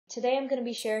Today I'm going to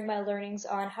be sharing my learnings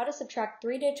on how to subtract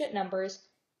 3-digit numbers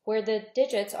where the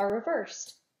digits are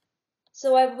reversed.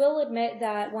 So I will admit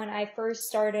that when I first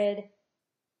started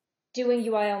doing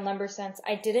UIL number sense,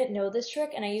 I didn't know this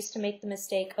trick and I used to make the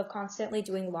mistake of constantly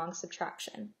doing long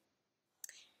subtraction.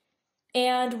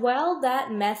 And while that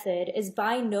method is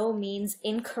by no means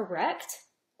incorrect,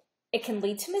 it can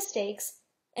lead to mistakes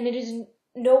and it is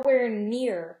nowhere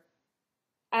near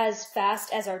as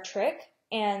fast as our trick,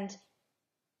 and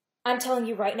I'm telling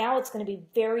you right now, it's going to be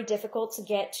very difficult to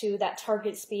get to that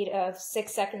target speed of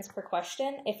 6 seconds per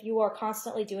question if you are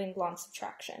constantly doing long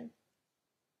subtraction.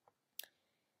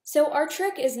 So our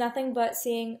trick is nothing but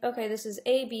seeing, okay, this is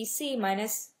ABC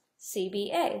minus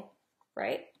CBA,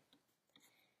 right?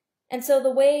 And so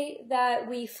the way that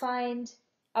we find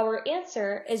our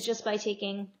answer is just by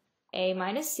taking A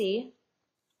minus C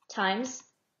times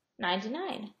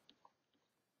 99.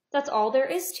 That's all there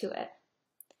is to it.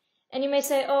 And you may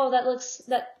say, oh, that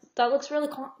looks really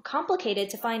complicated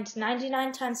to find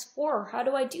 99 times 4. How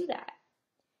do I do that?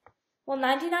 Well,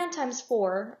 99 times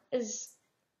 4 is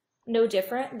no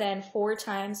different than 4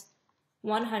 times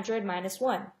 100 minus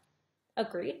 1.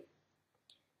 Agreed?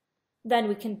 Then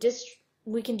we can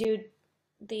do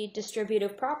the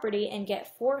distributive property and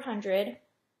get 400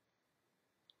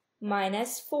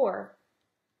 minus 4,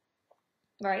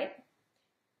 right?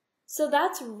 So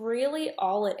that's really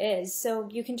all it is. So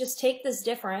you can just take this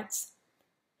difference.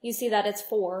 You see that it's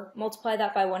 4. Multiply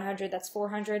that by 100. That's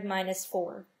 400 minus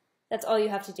 4. That's all you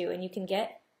have to do. And you can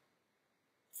get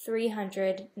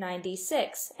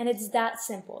 396. And it's that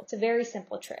simple. It's a very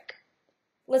simple trick.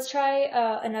 Let's try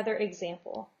another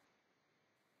example.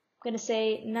 I'm going to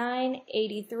say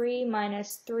 983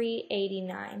 minus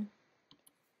 389.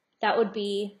 That would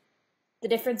be, the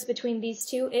difference between these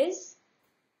two is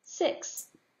 6.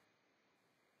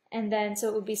 And then, so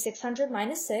it would be 600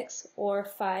 minus 6, or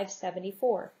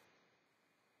 574.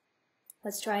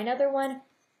 Let's try another one.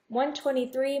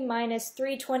 123 minus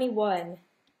 321.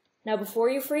 Now, before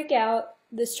you freak out,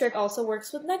 this trick also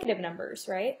works with negative numbers,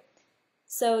 right?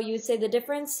 So you would say the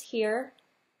difference here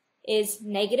is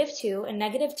negative 2, and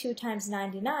negative 2 times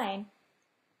 99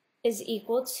 is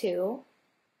equal to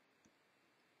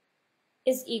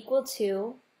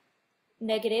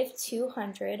negative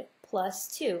 200 plus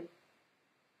 2.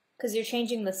 Because you're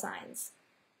changing the signs.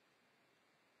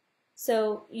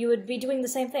 So you would be doing the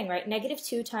same thing, right? Negative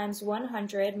 2 times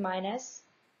 100 minus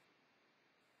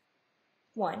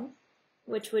 1,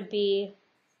 which would be,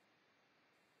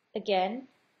 again,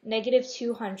 negative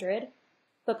 200.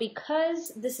 But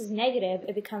because this is negative,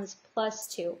 it becomes plus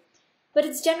 2. But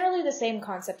it's generally the same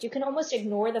concept. You can almost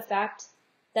ignore the fact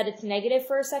that it's negative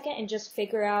for a second and just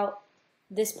figure out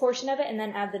this portion of it and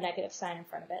then add the negative sign in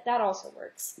front of it. That also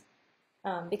works.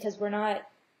 Because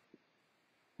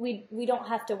we don't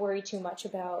have to worry too much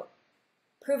about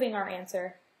proving our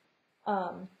answer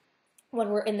when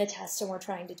we're in the test and we're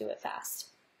trying to do it fast.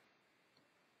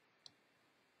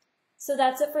 So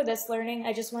that's it for this learning.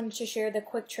 I just wanted to share the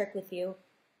quick trick with you,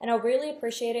 and I'll really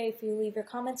appreciate it if you leave your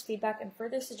comments, feedback, and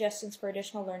further suggestions for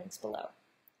additional learnings below.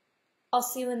 I'll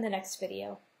see you in the next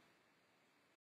video.